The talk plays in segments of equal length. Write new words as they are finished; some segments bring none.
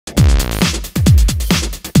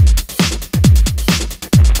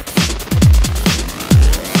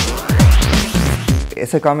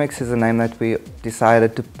SA Comics is a name that we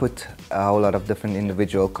decided to put a whole lot of different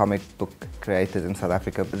individual comic book creators in South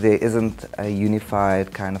Africa. There isn't a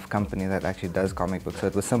unified kind of company that actually does comic books, so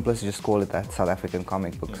it was simpler to just call it that, South African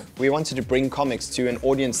comic books. We wanted to bring comics to an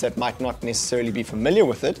audience that might not necessarily be familiar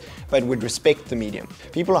with it, but would respect the medium.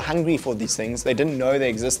 People are hungry for these things, they didn't know they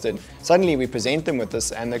existed. Suddenly we present them with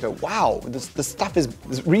this and they go, wow, this stuff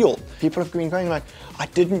is real. People have been going like, I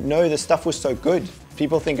didn't know this stuff was so good.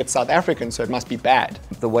 People think it's South African, so it must be bad.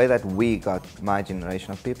 The way that we got, my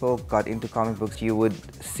generation of people, got into comic books, you would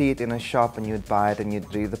see it in a shop and you'd buy it and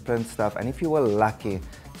you'd read the print stuff, and if you were lucky,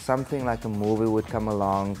 something like a movie would come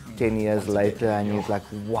along 10 years later and you'd like,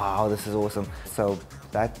 wow, this is awesome. So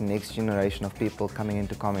that next generation of people coming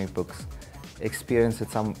into comic books experience it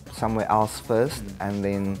somewhere else first and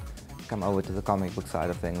then come over to the comic book side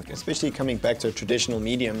of things. Especially coming back to a traditional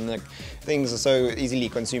medium, like things are so easily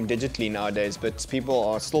consumed digitally nowadays, but people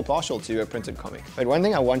are still partial to a printed comic. But one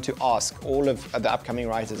thing I want to ask all of the upcoming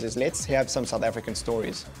writers is let's have some South African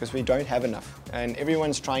stories, because we don't have enough. And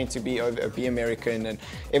everyone's trying to be American and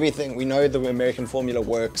everything. We know the American formula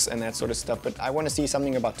works and that sort of stuff, but I want to see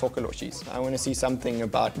something about Tokoloshes. I want to see something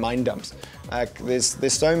about Minedumps.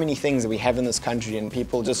 There's so many things that we have in this country and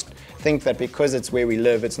people just think that because it's where we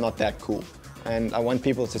live, it's not that cool. And I want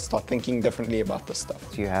people to start thinking differently about this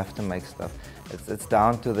stuff. You have to make stuff. It's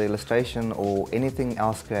down to the illustration or anything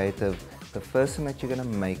else creative. The first thing that you're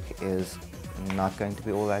going to make is not going to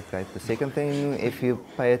be all that great. The second thing, if you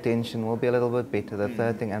pay attention, will be a little bit better. The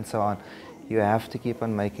third thing, and so on. You have to keep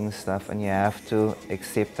on making stuff and you have to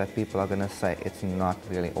accept that people are going to say it's not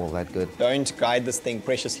really all that good. Don't guide this thing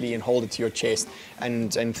preciously and hold it to your chest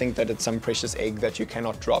and think that it's some precious egg that you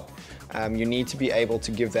cannot drop. You need to be able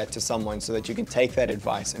to give that to someone so that you can take that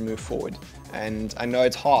advice and move forward. And I know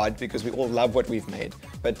it's hard because we all love what we've made,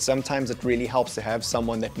 but sometimes it really helps to have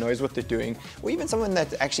someone that knows what they're doing, or even someone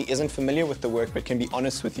that actually isn't familiar with the work but can be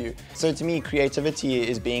honest with you. So to me, creativity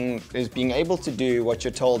is being able to do what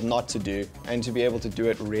you're told not to do and to be able to do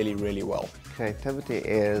it really, really well. Creativity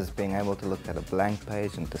is being able to look at a blank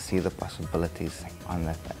page and to see the possibilities on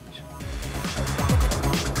that page.